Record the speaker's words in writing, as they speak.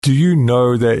Do you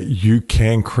know that you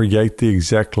can create the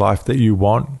exact life that you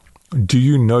want? Do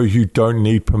you know you don't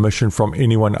need permission from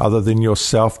anyone other than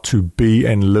yourself to be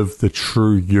and live the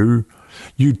true you?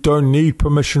 You don't need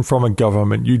permission from a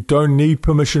government. You don't need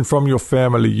permission from your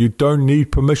family. You don't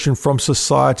need permission from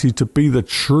society to be the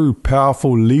true,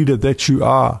 powerful leader that you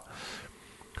are.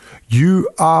 You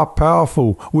are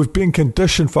powerful. We've been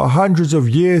conditioned for hundreds of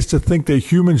years to think that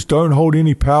humans don't hold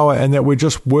any power and that we're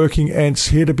just working ants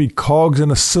here to be cogs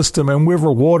in a system, and we're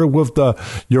rewarded with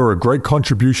you're a great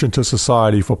contribution to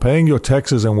society for paying your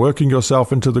taxes and working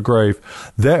yourself into the grave.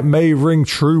 That may ring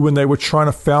true when they were trying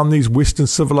to found these Western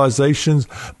civilizations,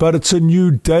 but it's a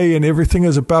new day and everything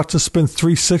is about to spin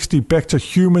 360 back to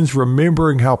humans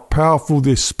remembering how powerful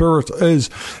their spirit is,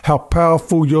 how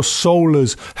powerful your soul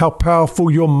is, how powerful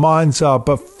your mind are,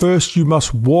 but first you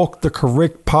must walk the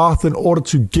correct path in order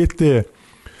to get there.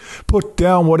 Put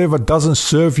down whatever doesn't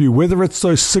serve you, whether it's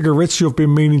those cigarettes you've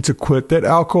been meaning to quit, that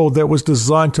alcohol that was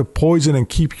designed to poison and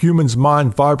keep humans'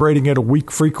 mind vibrating at a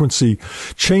weak frequency,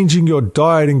 changing your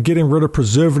diet and getting rid of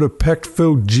preservative-packed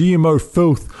filled GMO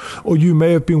filth, or you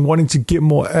may have been wanting to get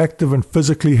more active and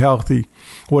physically healthy.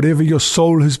 Whatever your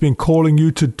soul has been calling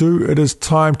you to do, it is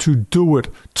time to do it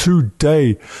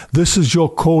today. This is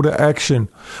your call to action.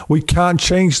 We can't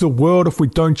change the world if we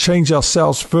don't change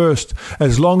ourselves first.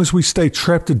 As long as we stay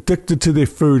trapped, addicted to their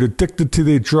food, addicted to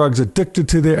their drugs, addicted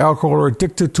to their alcohol, or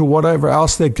addicted to whatever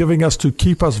else they're giving us to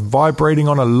keep us vibrating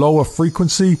on a lower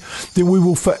frequency, then we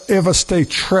will forever stay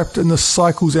trapped in the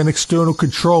cycles and external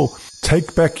control.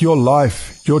 Take back your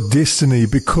life, your destiny,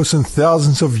 because in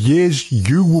thousands of years,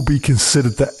 you will be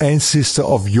considered the ancestor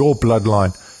of your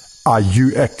bloodline. Are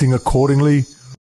you acting accordingly?